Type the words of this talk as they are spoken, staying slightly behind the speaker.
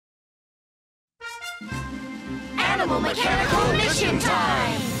Animal Mechanical Mission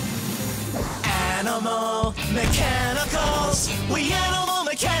Time! Animal Mechanicals, we Animal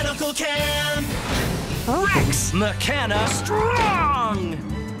Mechanical can! Rex Mechana strong!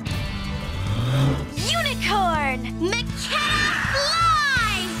 Unicorn! Mechana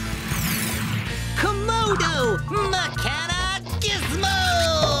fly! Komodo! Mechana gizmo!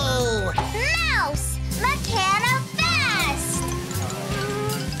 Mouse! Mechana fast!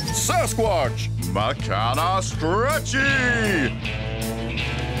 Sasquatch! Mechana stretchy!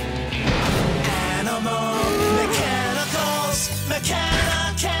 Animal Mechanicals,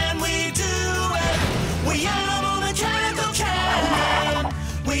 Mechana can we do it? We Animal Mechanical can!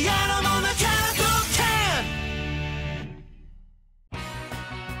 We Animal Mechanical can!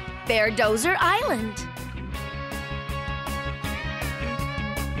 Beardozer Island.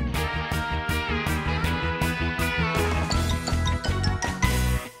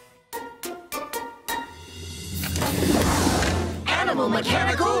 Animal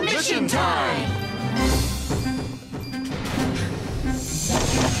Mechanical Mission Time!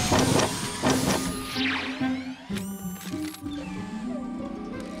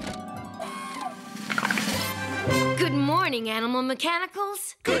 Good morning, Animal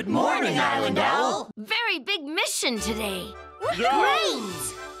Mechanicals. Good morning, Island Owl! Very big mission today. Yeah.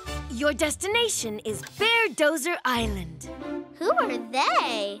 Your destination is Beardozer Island. Who are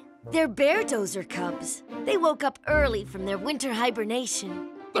they? They're Beardozer cubs. They woke up early from their winter hibernation.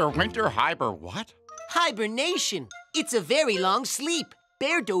 Their winter what? Hibernation. It's a very long sleep.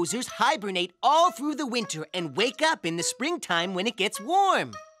 Beardozers hibernate all through the winter and wake up in the springtime when it gets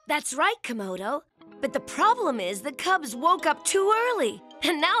warm. That's right, Komodo. But the problem is the cubs woke up too early,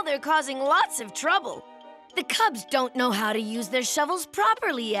 and now they're causing lots of trouble. The cubs don't know how to use their shovels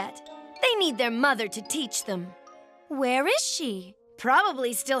properly yet. They need their mother to teach them. Where is she?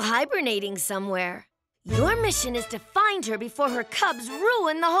 Probably still hibernating somewhere. Your mission is to find her before her cubs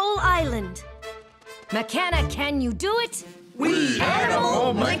ruin the whole island. Mechana, can you do it? We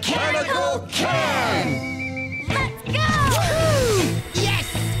Animal Mechanical can! Let's go! Woo! Yes!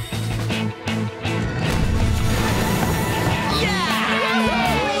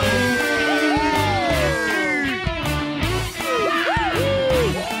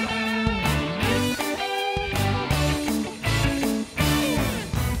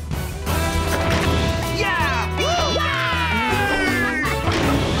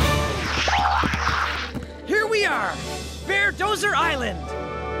 Beardozer Island!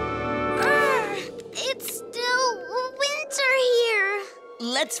 It's still winter here.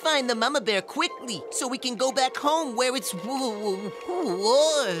 Let's find the mama bear quickly so we can go back home where it's warm.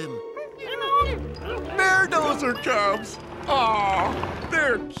 Beardozer cubs! Aw,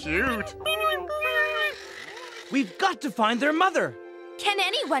 they're cute! We've got to find their mother! Can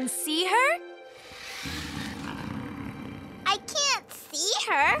anyone see her? I can't see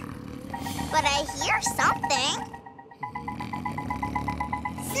her, but I hear something.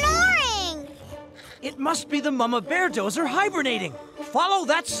 Snoring! It must be the mama Beardozer hibernating. Follow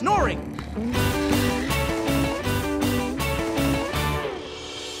that snoring.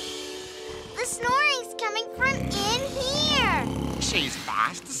 The snoring's coming from in here. She's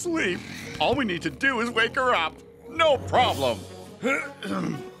fast asleep. All we need to do is wake her up. No problem.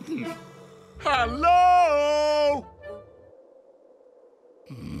 Hello!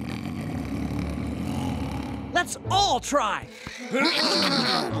 Let's all try.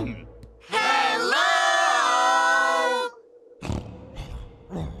 Hello!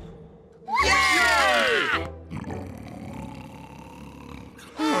 Yay!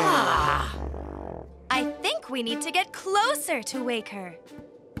 I think we need to get closer to wake her.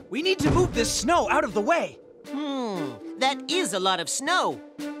 We need to move this snow out of the way. That is a lot of snow.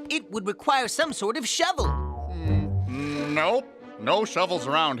 It would require some sort of shovel. Nope. No shovels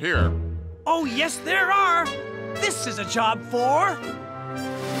around here. Oh, yes, there are. This is a job for...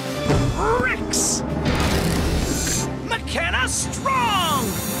 Rex! Mechana strong!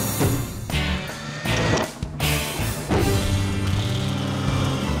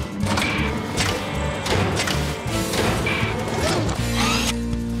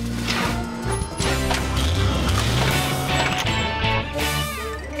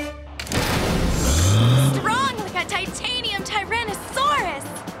 Strong like a titanium tyrannosaurus.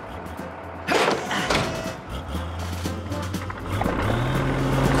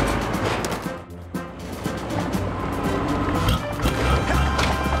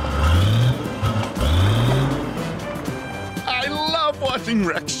 I love watching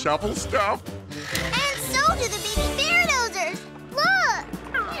Rex shovel stuff. And so do the baby Beardozers. Look!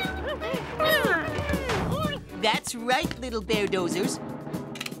 That's right, little Beardozers.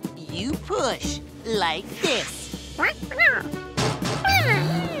 You push like this.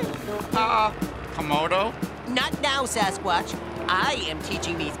 Komodo? Not now, Sasquatch. I am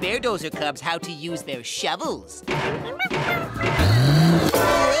teaching these Beardozer cubs how to use their shovels.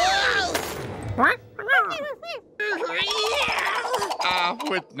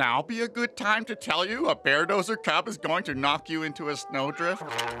 Would now be a good time to tell you a Beardozer cub is going to knock you into a snowdrift?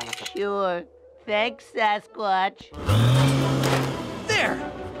 Sure. Thanks, Sasquatch. There!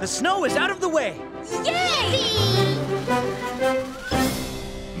 The snow is out of the way. Yay!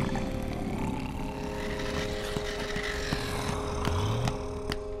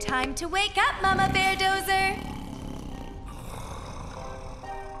 Time to wake up, Mama Beardozer.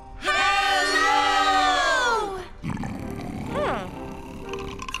 Hello!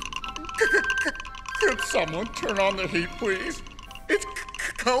 Could someone turn on the heat, please? It's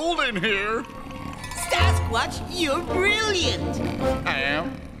cold in here. Sasquatch, you're brilliant. I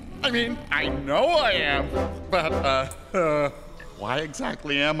am. I mean, I know I am. But, why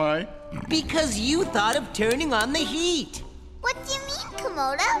exactly am I? Because you thought of turning on the heat. What do you mean,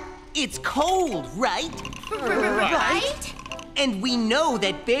 Komodo? It's cold, right? Right? And we know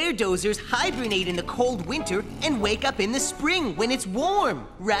that Beardozers hibernate in the cold winter and wake up in the spring when it's warm,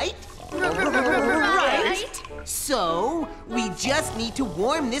 right? Right. So, we just need to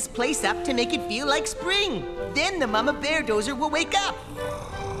warm this place up to make it feel like spring. Then the Mama Beardozer will wake up.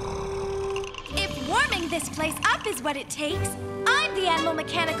 If warming this place up is what it takes, I'm the animal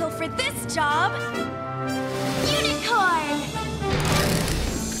mechanical for this job. Unicorn!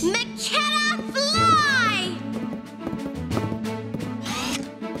 Mechana fly!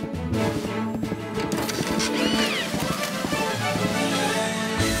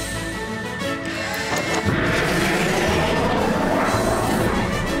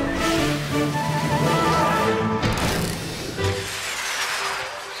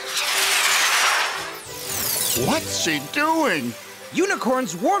 What's she doing?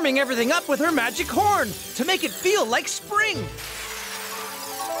 Unicorn's warming everything up with her magic horn to make it feel like spring.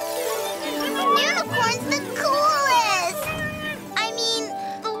 Unicorn's the coolest! I mean,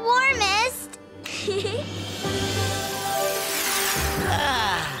 the warmest.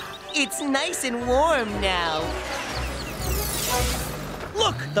 It's nice and warm now.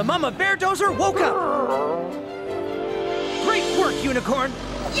 Look, the Mama Beardozer woke up. Great work, Unicorn.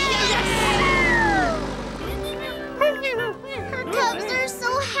 Her cubs are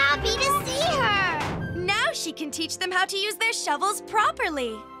so happy to see her. Now she can teach them how to use their shovels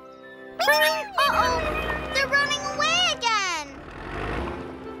properly. Uh-oh, they're running away again.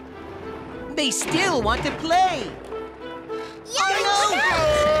 They still want to play.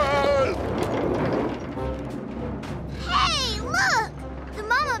 Hey, look! The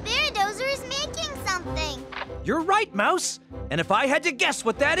Mama Beardozer is making something. You're right, Mouse. And if I had to guess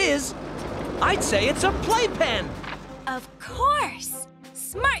what that is, I'd say it's a playpen. Of course!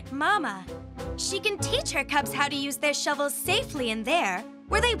 Smart Mama. She can teach her cubs how to use their shovels safely in there,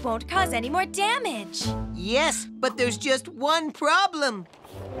 where they won't cause any more damage. Yes, but there's just one problem.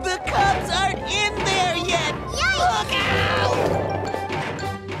 The cubs aren't in there yet. Look out!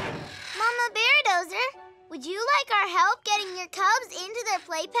 Mama Beardozer, would you like our help getting your cubs into their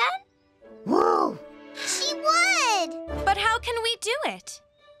playpen? She would! But how can we do it?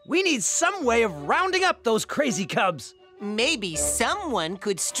 We need some way of rounding up those crazy cubs. Maybe someone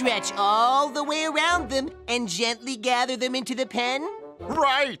could stretch all the way around them and gently gather them into the pen?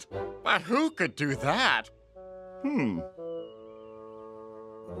 Right! But who could do that?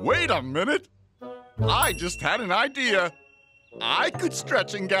 Wait a minute! I just had an idea. I could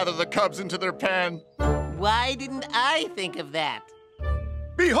stretch and gather the cubs into their pen. Why didn't I think of that?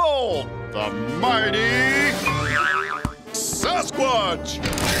 Behold, the mighty Sasquatch!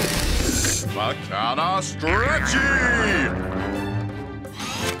 Mechana stretchy!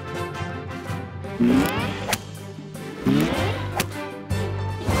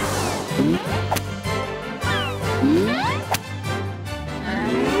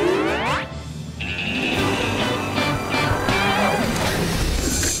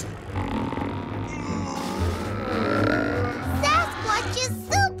 Sasquatch is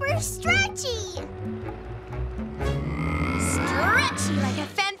super stretchy! Stretchy like a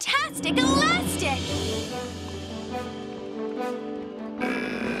fantastic elastic!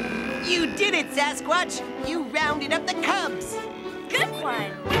 You did it, Sasquatch! You rounded up the cubs! Good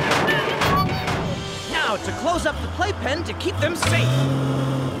one! Now to close up the playpen to keep them safe.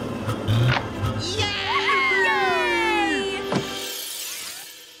 Yay!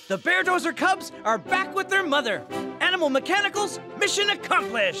 The Beardozer cubs are back with their mother. Animal Mechanicals, mission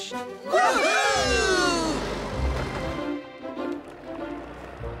accomplished. Woohoo!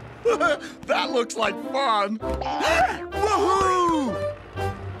 That looks like fun. Woohoo!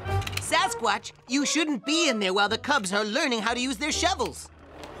 Sasquatch, you shouldn't be in there while the cubs are learning how to use their shovels.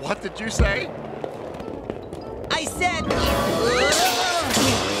 What did you say? I said...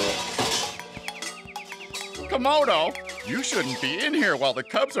 Komodo, you shouldn't be in here while the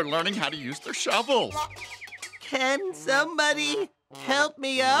cubs are learning how to use their shovels. Can somebody help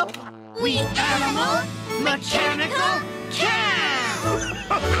me up? We animal mechanical can!